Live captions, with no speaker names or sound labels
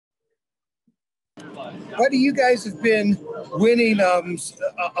Buddy, you guys have been winning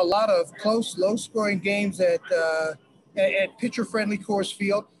a lot of close, low-scoring games at pitcher-friendly Coors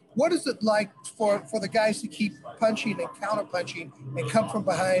Field. What is it like for the guys to keep punching and counter-punching and come from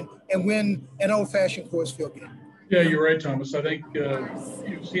behind and win an old-fashioned Coors Field game? Yeah, you're right, Thomas. I think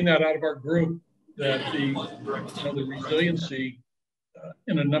you've seen that out of our group, that the resiliency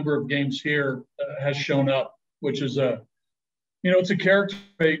in a number of games here has shown up, which is it's a character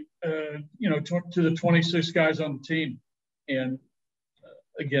trait, to the 26 guys on the team. And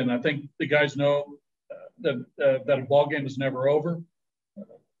again, I think the guys know that a ball game is never over.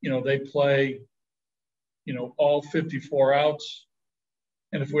 They play, all 54 outs.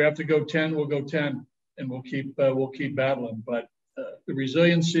 And if we have to go 10, we'll go 10, and we'll keep battling. But the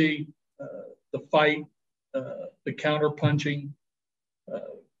resiliency, the fight, the counter punching,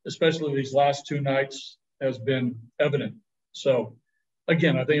 especially these last two nights, has been evident. So,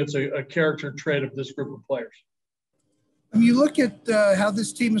 again, I think it's a character trait of this group of players. You look at how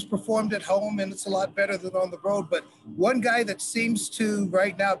this team has performed at home, and it's a lot better than on the road. But one guy that seems to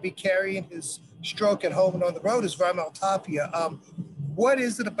right now be carrying his stroke at home and on the road is Raimel Tapia. What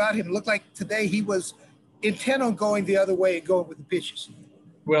is it about him? It looked like today he was intent on going the other way and going with the pitches.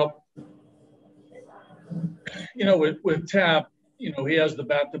 Well, with Tap, he has the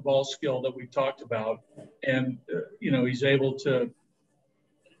bat-to-ball skill that we talked about. And, he's able to,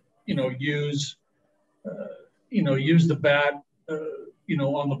 use the bat,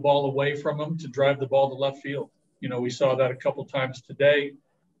 on the ball away from him to drive the ball to left field. We saw that a couple times today.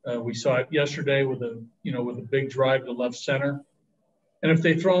 We saw it yesterday with a big drive to left center. And if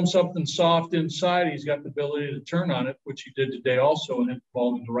they throw him something soft inside, he's got the ability to turn on it, which he did today also, and hit the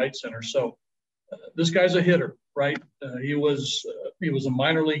ball into right center. So this guy's a hitter, right? He was a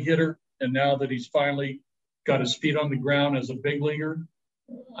minor league hitter, and now that he's finally got his feet on the ground as a big leaguer,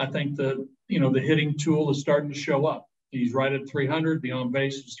 I think the hitting tool is starting to show up. He's right at 300. The on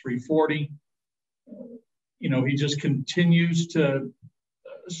base is 340. He just continues to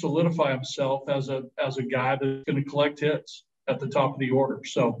solidify himself as a guy that's going to collect hits at the top of the order.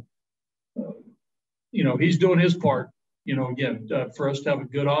 So, he's doing his part. Again, for us to have a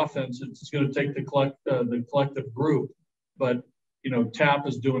good offense, it's going to take the collective group. But Tap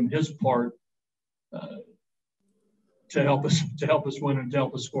is doing his part to help us win and to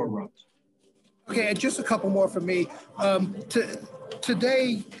help us score runs. Okay, and just a couple more for me.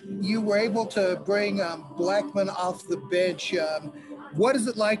 Today, you were able to bring Blackman off the bench. What is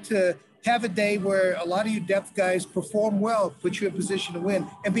it like to have a day where a lot of you depth guys perform well, put you in position to win,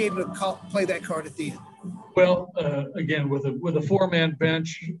 and be able to play that card at the end? Well, again, with a four-man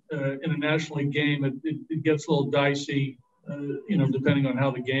bench in a National League game, it gets a little dicey, depending on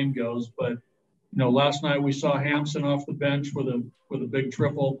how the game goes. But last night we saw Hampson off the bench with a big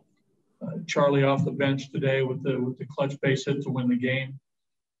triple. Charlie off the bench today with the clutch base hit to win the game.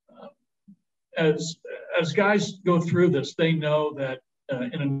 As guys go through this, they know that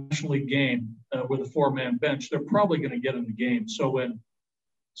in a National League game with a four-man bench, they're probably going to get in the game. So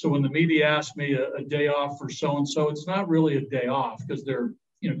when the media asks me a day off for so-and-so, it's not really a day off because they're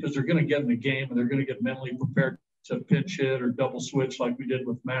going to get in the game and they're going to get mentally prepared to pinch hit or double switch like we did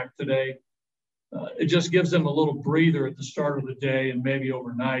with Mac today. It just gives them a little breather at the start of the day and maybe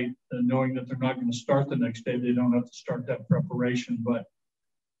overnight, knowing that they're not going to start the next day. They don't have to start that preparation. But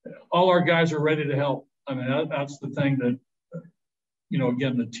all our guys are ready to help. I mean, that's the thing that,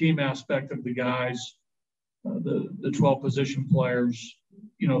 again, the team aspect of the guys, the 12 position players,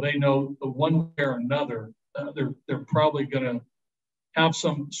 they know the one way or another, they're probably going to have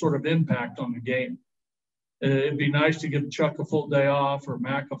some sort of impact on the game. It'd be nice to give Chuck a full day off or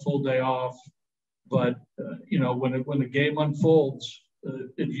Mac a full day off. But, when the game unfolds,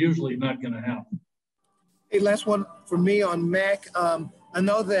 it's usually not going to happen. Hey, last one for me on Mac. I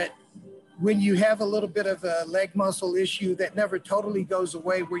know that when you have a little bit of a leg muscle issue that never totally goes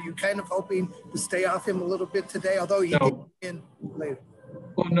away, were you kind of hoping to stay off him a little bit today, although you get in later?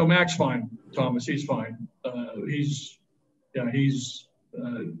 Well, no, Mac's fine, Thomas. He's fine. He's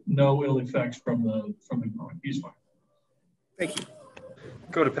no ill effects from the groin. He's fine. Thank you.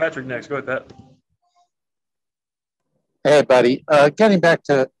 Go to Patrick next. Go ahead, Pat. Hey, buddy. Getting back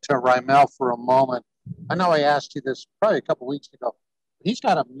to Raimel for a moment. I know I asked you this probably a couple weeks ago. He's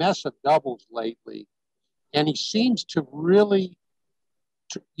got a mess of doubles lately, and he seems to really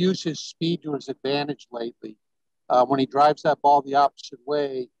use his speed to his advantage lately. When he drives that ball the opposite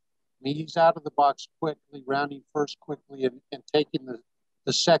way, I mean, he's out of the box quickly, rounding first quickly, and taking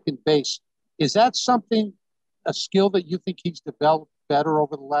the second base. Is that something, a skill that you think he's developed better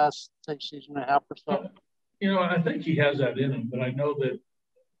over the last, say, season and a half or so? I think he has that in him, but I know that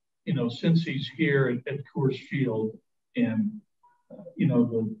since he's here at Coors Field, and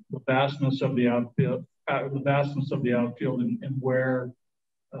the vastness of the outfield, and where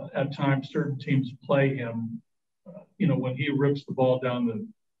at times certain teams play him, when he rips the ball down the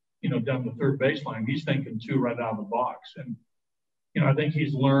third baseline, he's thinking two right out of the box. And, I think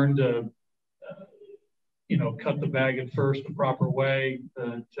he's learned to, cut the bag at first the proper way,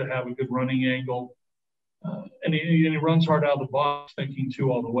 to have a good running angle. And he runs hard out of the box, thinking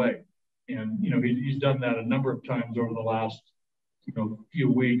two all the way. And, he's done that a number of times over the last,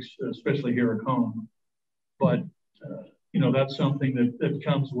 few weeks, especially here at home. But, that's something that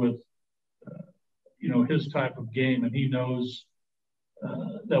comes with, his type of game. And he knows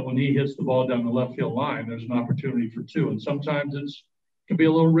that when he hits the ball down the left field line, there's an opportunity for two. And sometimes it can be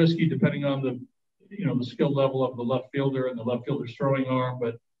a little risky depending on the skill level of the left fielder and the left fielder's throwing arm.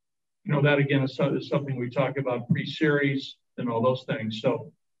 But, that again is something we talk about pre-series and all those things.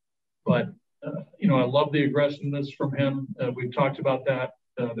 So, but, I love the aggressiveness from him. We've talked about that.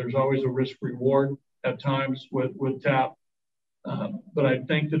 There's always a risk reward at times with Tap. But I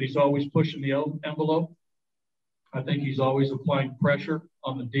think that he's always pushing the envelope. I think he's always applying pressure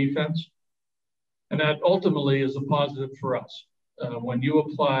on the defense. And that ultimately is a positive for us. When you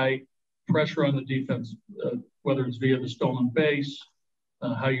apply pressure on the defense, whether it's via the stolen base,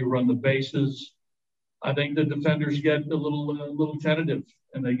 how you run the bases, I think the defenders get a little tentative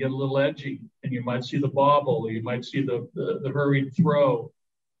and they get a little edgy, and you might see the bobble, or you might see the hurried throw.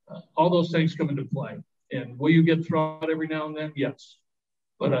 All those things come into play. And will you get thrown out every now and then? Yes.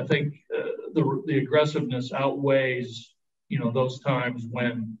 But I think the aggressiveness outweighs, those times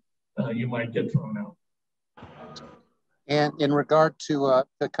when you might get thrown out. And in regard to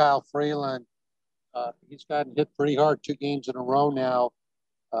Kyle Freeland, he's gotten hit pretty hard 2 games in a row now.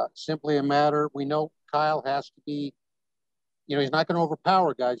 Simply a matter, we know Kyle has to be, he's not going to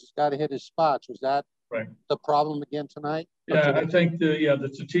overpower guys. He's got to hit his spots. Was that right the problem again tonight? Yeah, I think the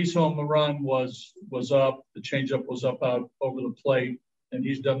Tatis home run was up. The changeup was up out over the plate, and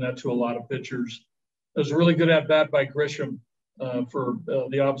he's done that to a lot of pitchers. It was a really good at-bat by Grisham for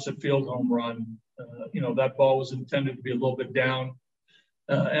the opposite field home run. That ball was intended to be a little bit down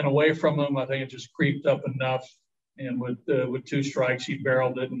and away from him. I think it just creeped up enough. And with 2 strikes, he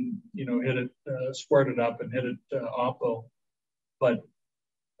barreled it and, hit it, squared it up and hit it oppo. But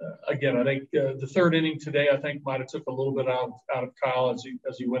again, I think the third inning today, I think might have took a little bit out of Kyle as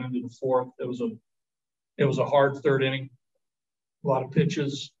he went into the fourth. It was a hard third inning, a lot of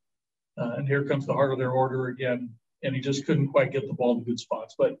pitches, and here comes the heart of their order again. And he just couldn't quite get the ball to good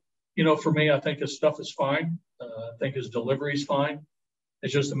spots. But for me, I think his stuff is fine. I think his delivery is fine.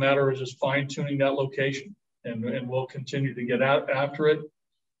 It's just a matter of just fine tuning that location. And we'll continue to get out after it,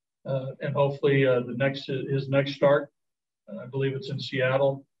 and hopefully his next start, I believe it's in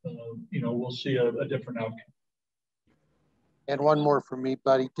Seattle. We'll see a different outcome. And one more for me,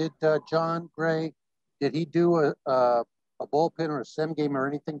 buddy. Did John Gray? Did he do a bullpen or a sim game or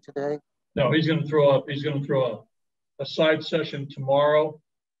anything today? No, he's going to throw up. He's going to throw a side session tomorrow,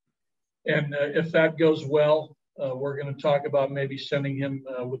 and if that goes well, we're going to talk about maybe sending him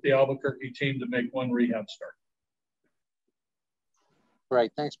with the Albuquerque team to make one rehab start.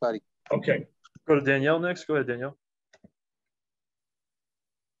 Right. Thanks, buddy. Okay. Go to Danielle next. Go ahead, Danielle.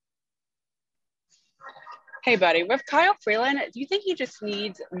 Hey, buddy. With Kyle Freeland, do you think he just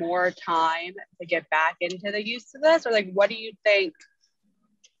needs more time to get back into the use of this? Or, what do you think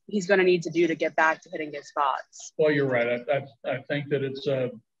he's going to need to do to get back to hitting his spots? Well, you're right. I think that it's,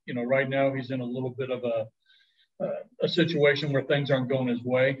 right now he's in a little bit of a situation where things aren't going his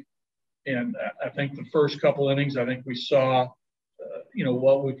way. And I think the first couple innings, I think we saw,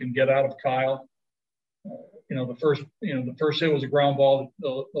 what we can get out of Kyle. The first hit was a ground ball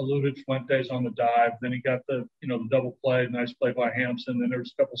that eluded Fuentes on the dive. Then he got the double play, nice play by Hampson. Then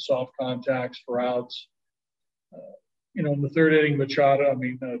there's a couple soft contacts for outs. In the third inning, Machado,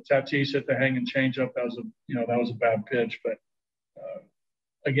 Tatis hit the hanging changeup. That was a bad pitch. But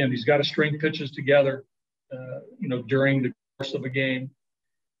again, he's got to string pitches together, during the course of a game.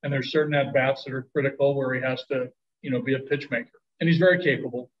 And there's certain at-bats that are critical where he has to, be a pitch maker. And he's very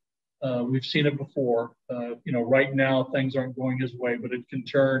capable. We've seen it before. Right now things aren't going his way, but it can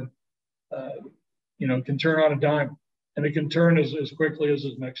turn, can turn on a dime. And it can turn as quickly as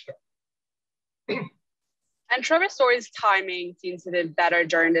his next start. And Trevor Story's timing seems to have been better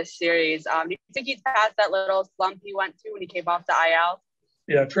during this series. Do you think he's past that little slump he went to when he came off the IL?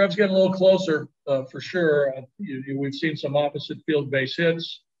 Yeah, Trev's getting a little closer for sure. We've seen some opposite field base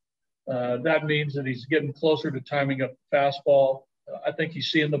hits. That means that he's getting closer to timing up the fastball. I think he's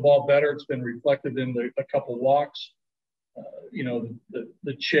seeing the ball better. It's been reflected in a couple walks.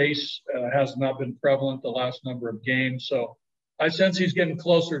 The chase has not been prevalent the last number of games. So I sense he's getting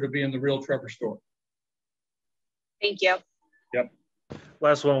closer to being the real Trevor Story. Thank you. Yep.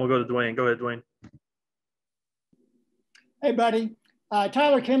 Last one, we'll go to Dwayne. Go ahead, Dwayne. Hey, buddy.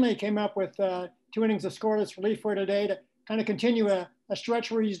 Tyler Kinley came up with 2 innings of scoreless relief for today to kind of continue a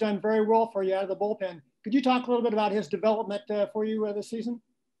stretch where he's done very well for you out of the bullpen. Could you talk a little bit about his development for you this season?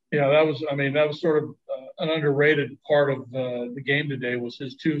 Yeah, that was sort of an underrated part of the game today was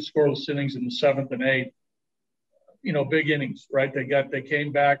his 2 scoreless innings in the 7th and 8th. Big innings, right? They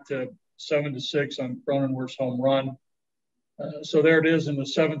came back to 7-6 on Cronenworth's home run. So there it is in the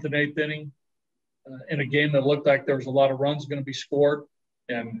 7th and 8th inning in a game that looked like there was a lot of runs going to be scored,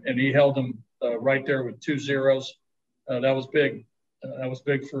 and he held them right there with 2 zeros. That was big. That was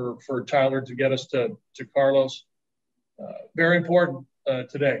big for Tyler to get us to Carlos. Very important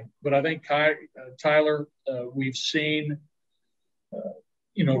today. But I think Tyler, we've seen,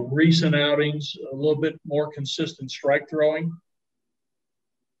 recent outings, a little bit more consistent strike throwing,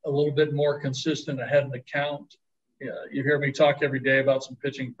 a little bit more consistent ahead in the count. You hear me talk every day about some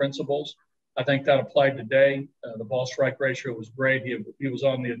pitching principles. I think that applied today. The ball strike ratio was great. He was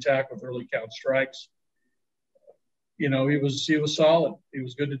on the attack with early count strikes. He was solid. He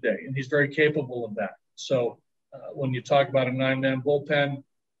was good today, and he's very capable of that. So when you talk about a 9-man bullpen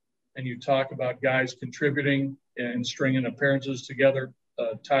and you talk about guys contributing and stringing appearances together,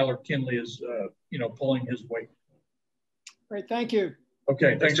 Tyler Kinley is, pulling his weight. Great. Thank you.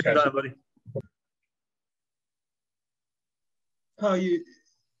 Okay. Thanks, guys. Time, buddy.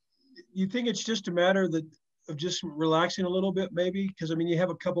 You think it's just a matter of just relaxing a little bit, maybe? Because you have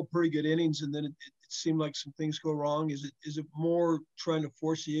a couple pretty good innings, and then it seemed like some things go wrong. Is it more trying to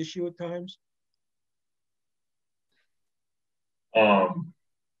force the issue at times?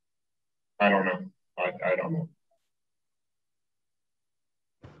 I don't know. I don't know.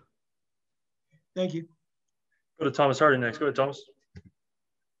 Thank you. Go to Thomas Hardy next. Go ahead, Thomas.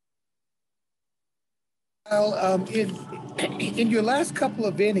 Well, in your last couple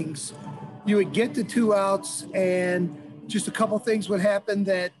of innings, you would get the 2 outs and just a couple things would happen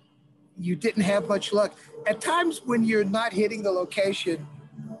that you didn't have much luck. At times when you're not hitting the location,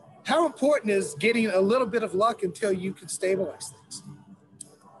 how important is getting a little bit of luck until you can stabilize things?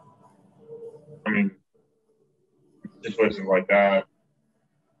 Situations like that,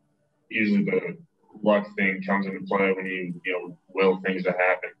 usually the luck thing comes into play when you will things to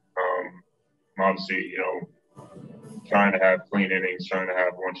happen. Obviously, trying to have clean innings, trying to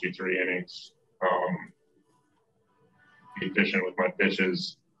have 1, 2, 3 innings, be efficient with my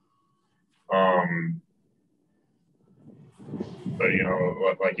pitches. But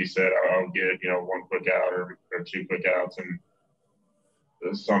like you said, I'll get 1 quick out or 2 quick outs, and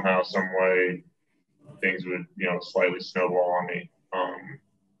somehow, some way, things would slightly snowball on me.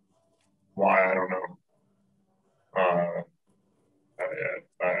 Why, I don't know. I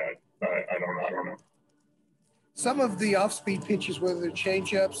don't know. Some of the off-speed pitches, whether they're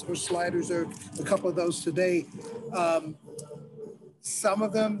change-ups or sliders, or a couple of those today, some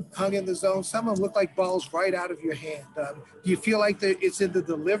of them hung in the zone. Some of them look like balls right out of your hand. Do you feel like it's in the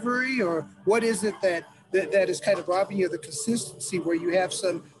delivery, or what is it that is kind of robbing you of the consistency where you have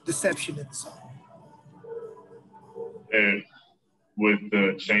some deception in the zone? And with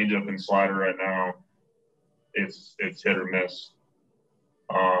the changeup and slider right now, it's hit or miss.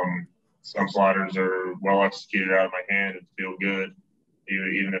 Some sliders are well executed out of my hand and feel good,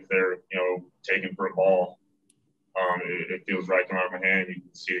 even if they're taken for a ball. It feels right coming out of my hand. You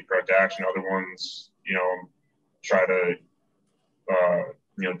can see the correct action. Other ones, try to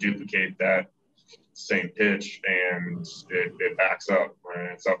duplicate that same pitch, and it backs up.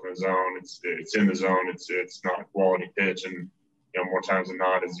 It's up in the zone. It's in the zone. It's not a quality pitch, and more times than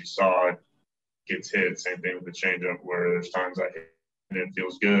not, as you saw, it gets hit. Same thing with the changeup, where there's times I hit and it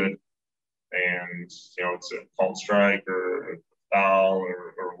feels good, and it's a fault strike or a foul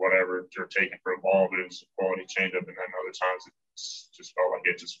or whatever, you're taking for a ball, but it was a quality changeup, and then other times it just felt like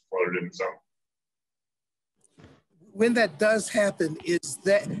it just floated in the zone. When that does happen,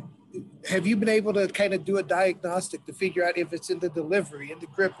 have you been able to kind of do a diagnostic to figure out if it's in the delivery, in the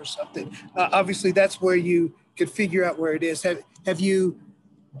grip or something? Obviously, that's where you could figure out where it is. Have you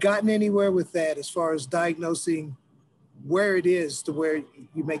gotten anywhere with that as far as diagnosing where it is to where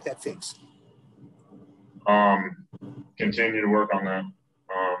you make that fix? Continue to work on that.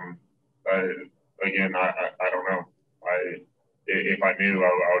 I don't know. If I knew,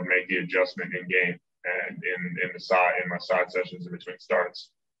 I would make the adjustment in game and in my side sessions in between starts.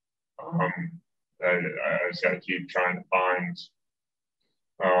 I just got to keep trying to find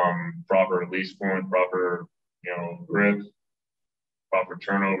proper release point, proper grip, proper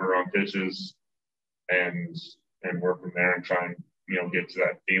turnover on pitches, and work from there and try and, get to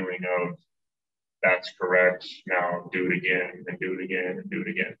that feeling of that's correct. Now do it again and do it again and do it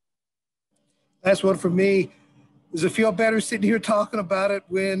again. Last one for me. Does it feel better sitting here talking about it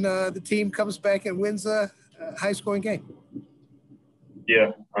when the team comes back and wins a high-scoring game?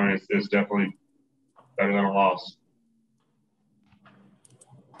 Yeah, I mean, it's definitely better than a loss.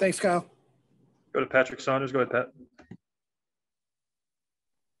 Thanks, Kyle. Go to Patrick Saunders. Go ahead, Pat.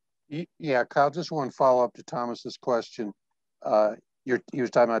 Yeah, Kyle, just one follow-up to Thomas's question. He was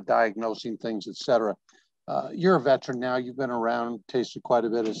talking about diagnosing things, et cetera. You're a veteran now. You've been around, tasted quite a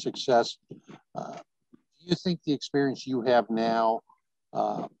bit of success. Do you think the experience you have now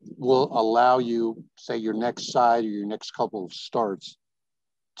will allow you, say, your next side or your next couple of starts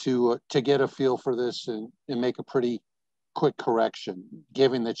to get a feel for this and make a pretty quick correction,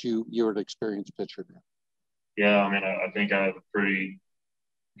 given that you're an experienced pitcher now? Yeah, I mean, I think I have a pretty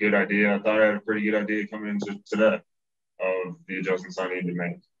good idea. I thought I had a pretty good idea coming into today of the adjustments I need to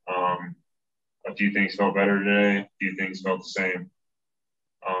make. A few things felt better today. A few things felt the same.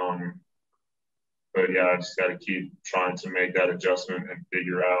 But yeah, I just got to keep trying to make that adjustment and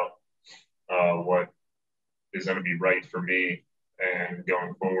figure out what is going to be right for me and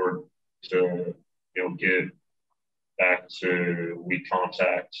going forward to, get back to weak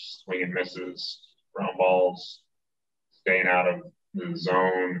contact, swing and misses, ground balls, staying out of the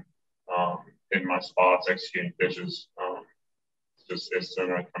zone, in my spots, executing pitches. It's going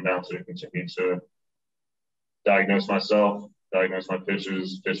to come down to continue to diagnose myself, diagnose my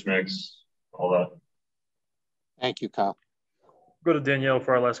pitches, pitch mix, all that. Thank you, Kyle. Go to Danielle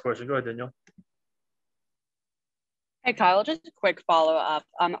for our last question. Go ahead, Danielle. Hey, Kyle, just a quick follow-up.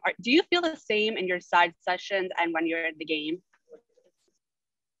 Do you feel the same in your side sessions and when you're in the game?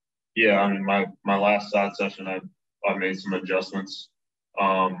 Yeah, I mean, my last side session, I made some adjustments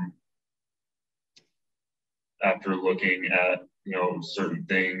after looking at, certain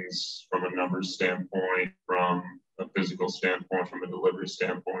things from a numbers standpoint, from a physical standpoint, from a delivery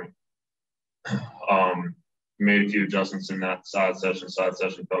standpoint. Made a few adjustments in that side session. Side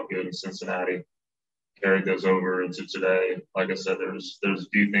session felt good in Cincinnati. Carried those over into today. Like I said, there's a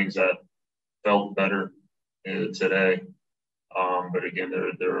few things that felt better today. But again,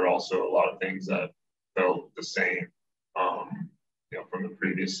 there are also a lot of things that felt the same, from the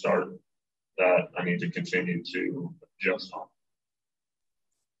previous start that I need to continue to adjust on.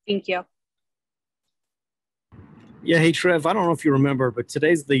 Thank you. Yeah, hey, Trev, I don't know if you remember, but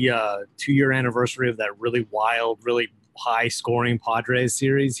today's the 2-year anniversary of that really wild, really high-scoring Padres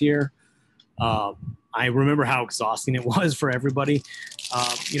series here. I remember how exhausting it was for everybody.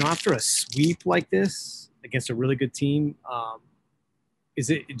 After a sweep like this against a really good team, are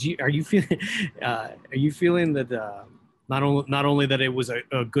you feeling that not only that it was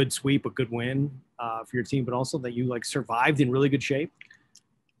a good sweep, a good win for your team, but also that you survived in really good shape?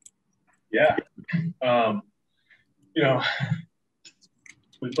 Yeah.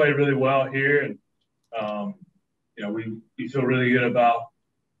 We played really well here, and we feel really good about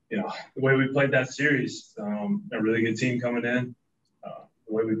the way we played that series. A really good team coming in.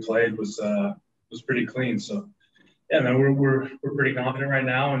 The way we played was pretty clean. So yeah, man, we're pretty confident right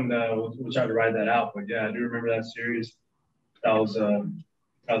now, and we'll try to ride that out. But yeah, I do remember that series. That was a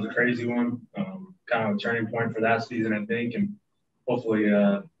crazy one. Kind of a turning point for that season, I think, and hopefully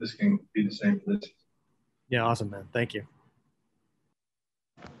this can be the same for this season. Yeah, awesome, man. Thank you.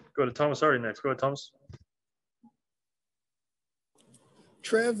 Go to Thomas Hardy next. Go ahead, Thomas.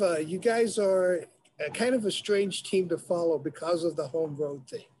 Trev, you guys are kind of a strange team to follow because of the home road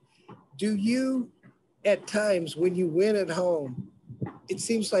thing. Do you, at times when you win at home, it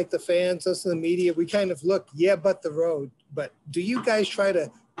seems like the fans, us in the media, we kind of look, yeah, but the road. But do you guys try to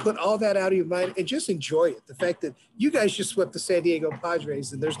put all that out of your mind and just enjoy it? The fact that you guys just swept the San Diego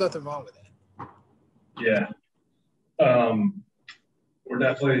Padres and there's nothing wrong with that. Yeah. We're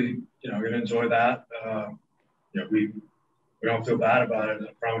definitely, going to enjoy that. We don't feel bad about it.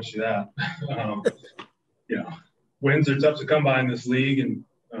 I promise you that. Wins are tough to come by in this league, and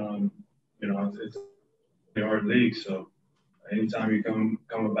it's a hard league. So anytime you come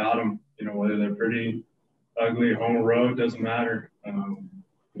about them, whether they're pretty, ugly, home or road, doesn't matter.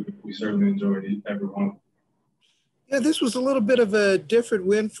 We certainly enjoyed every one. Yeah, this was a little bit of a different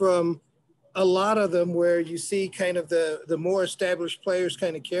win from a lot of them, where you see kind of the more established players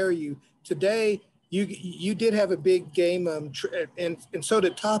kind of carry you. Today, you did have a big game, and so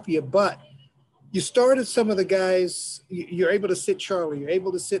did Tapia, but you started some of the guys. You're able to sit Charlie, you're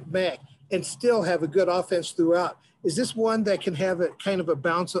able to sit Mac, and still have a good offense throughout. Is this one that can have a kind of a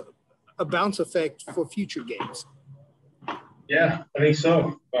bounce a bounce effect for future games. Yeah, I think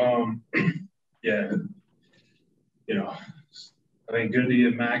so. Yeah, you know, I think good to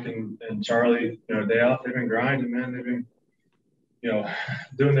get Mac and Charlie, day off. They've been grinding, man. They've been,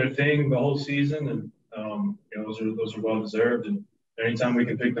 doing their thing the whole season, and those are well deserved. And anytime we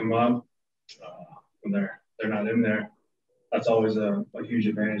can pick them up when they're not in there, that's always a huge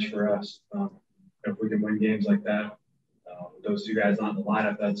advantage for us. If we can win games like that, with those two guys not in the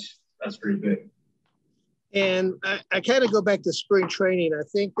lineup, that's pretty big. And I kind of go back to spring training. I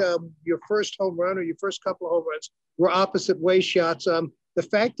think your first home run or your first couple of home runs were opposite way shots. The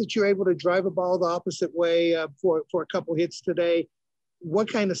fact that you're able to drive a ball the opposite way for a couple hits today, what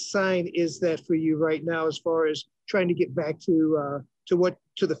kind of sign is that for you right now as far as trying to get back to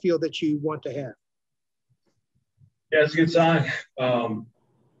the field that you want to have? Yeah, it's a good sign.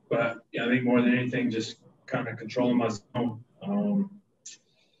 But I think more than anything, just kind of controlling my zone.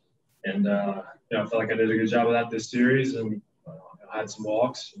 I feel like I did a good job of that this series, and I had some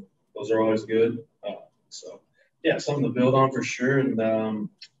walks. Those are always good. Something to build on for sure, and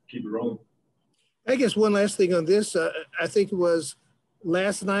keep it rolling. I guess one last thing on this. I think it was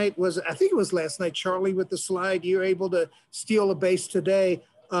last night. Charlie with the slide. You're able to steal a base today.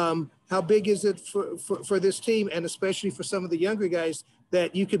 How big is it for this team, and especially for some of the younger guys,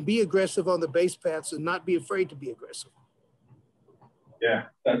 that you can be aggressive on the base paths and not be afraid to be aggressive? Yeah,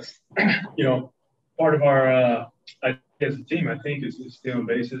 that's part of our idea as a team. I think is stealing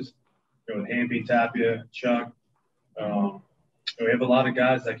bases. With Hampy, Tapia, Chuck, we have a lot of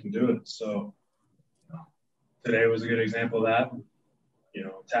guys that can do it. So today was a good example of that.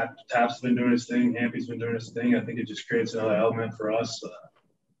 Tap's been doing his thing. Hampy's been doing his thing. I think it just creates another element for us.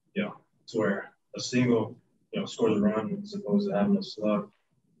 To where a single scores a run as opposed to having a slug.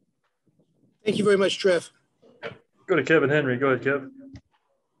 Thank you very much, Trev. Go to Kevin Henry. Go ahead, Kev.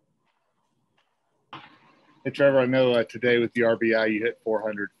 Hey, Trevor, I know today with the RBI you hit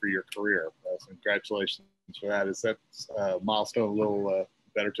 400 for your career. Congratulations for that. Is that milestone a little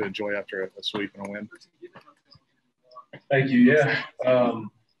better to enjoy after a sweep and a win? Thank you. Yeah,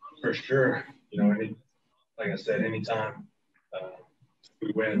 for sure. Like I said, anytime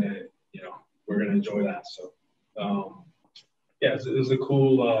we win, we're going to enjoy that. So, it was a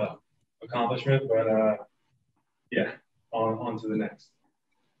cool accomplishment, but on to the next.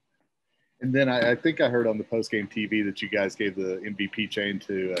 And then I think I heard on the post-game TV that you guys gave the MVP chain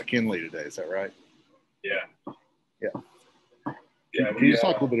to Kinley today. Is that right? Yeah. Can you just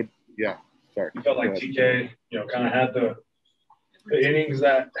talk a little bit sorry. I felt like TK, kind of had the innings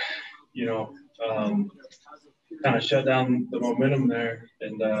that, kind of shut down the momentum there.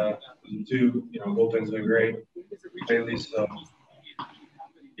 And the two, bullpen's been great lately. So,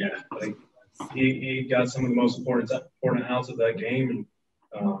 I think he got some of the most important outs of that game, and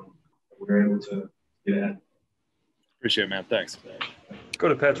we were able to get ahead. Appreciate it, man. Thanks. Go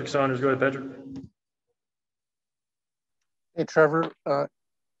to Patrick Saunders. Go ahead, Patrick. Hey, Trevor,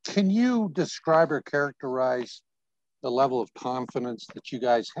 can you describe or characterize the level of confidence that you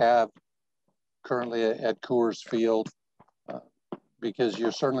guys have currently at Coors Field? Because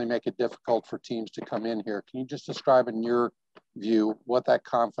you certainly make it difficult for teams to come in here. Can you just describe in your view what that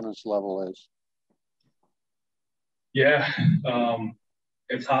confidence level is? Yeah,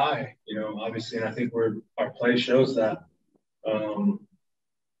 it's high, obviously, and I think our play shows that.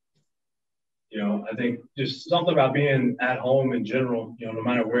 I think just something about being at home in general, no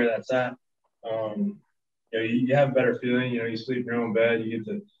matter where that's at, you have a better feeling. You sleep in your own bed, you get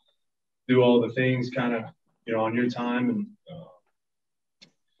to do all the things kind of, on your time. And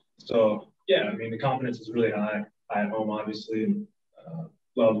the confidence is really high at home, obviously, and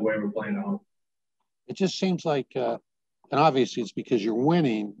love the way we're playing at home. It just seems like, and obviously it's because you're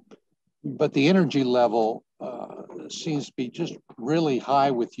winning, but the energy level seems to be just really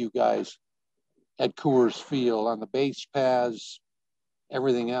high with you guys at Coors Field on the base paths,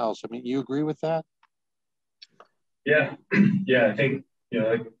 everything else. I mean, you agree with that? Yeah. I think,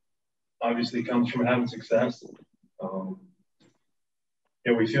 obviously comes from having success.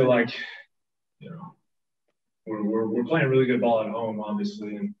 We feel like, we're playing really good ball at home,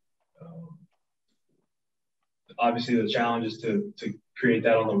 obviously. And obviously the challenge is to create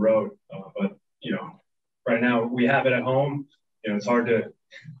that on the road. But, right now we have it at home. It's hard to,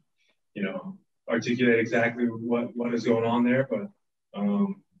 articulate exactly what is going on there. But,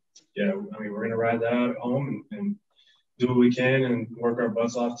 we're going to ride that out at home and do what we can and work our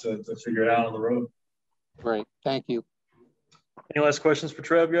butts off to figure it out on the road. Great. Thank you. Any last questions for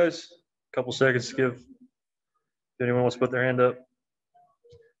Trev, guys? A couple seconds to give. If anyone wants to put their hand up.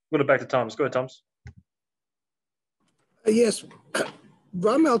 We'll go back to Thomas. Go ahead, Thomas. Yes.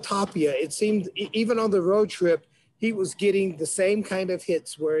 Ramel Tapia, it seemed even on the road trip, he was getting the same kind of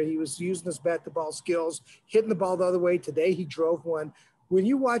hits where he was using his bat to ball skills, hitting the ball the other way. Today he drove one. When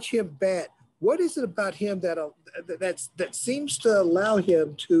you watch him bat, what is it about him that seems to allow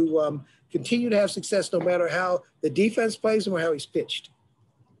him to continue to have success no matter how the defense plays him or how he's pitched?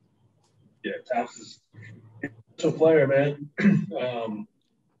 Yeah, Taps is a player, man. An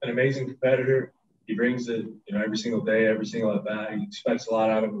amazing competitor. He brings it, every single day, every single at bat. He expects a lot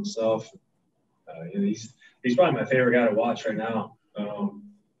out of himself. He's probably my favorite guy to watch right now.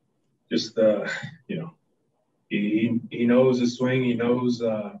 He knows his swing. He knows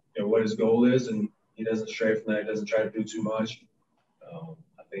what his goal is, and he doesn't stray from that. He doesn't try to do too much.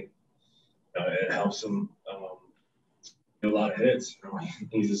 I think it helps him do a lot of hits.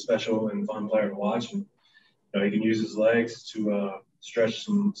 He's a special and fun player to watch, and he can use his legs to stretch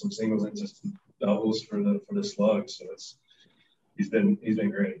some singles into some doubles for the slug. So he's been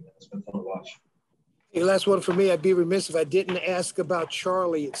great. It's been fun to watch. Hey, last one for me. I'd be remiss if I didn't ask about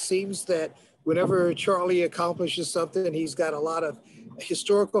Charlie. It seems that whenever Charlie accomplishes something, he's got a lot of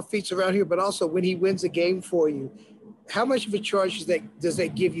historical feats around here, but also when he wins a game for you, how much of a charge does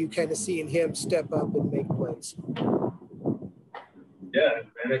that give you, kind of seeing him step up and make plays? Yeah,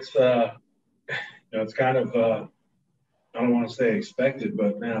 man, it's it's kind of I don't want to say expected,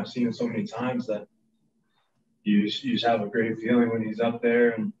 but man, I've seen it so many times that you just have a great feeling when he's up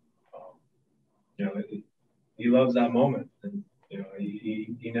there, and he loves that moment, and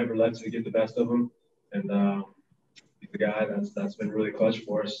he never lets it get the best of him, and he's the guy that's been really clutch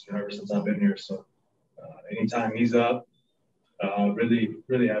for us ever since I've been here. So anytime he's up,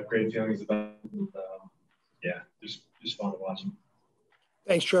 really have great feelings about him. And, just fun to watch him.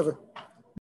 Thanks, Trevor.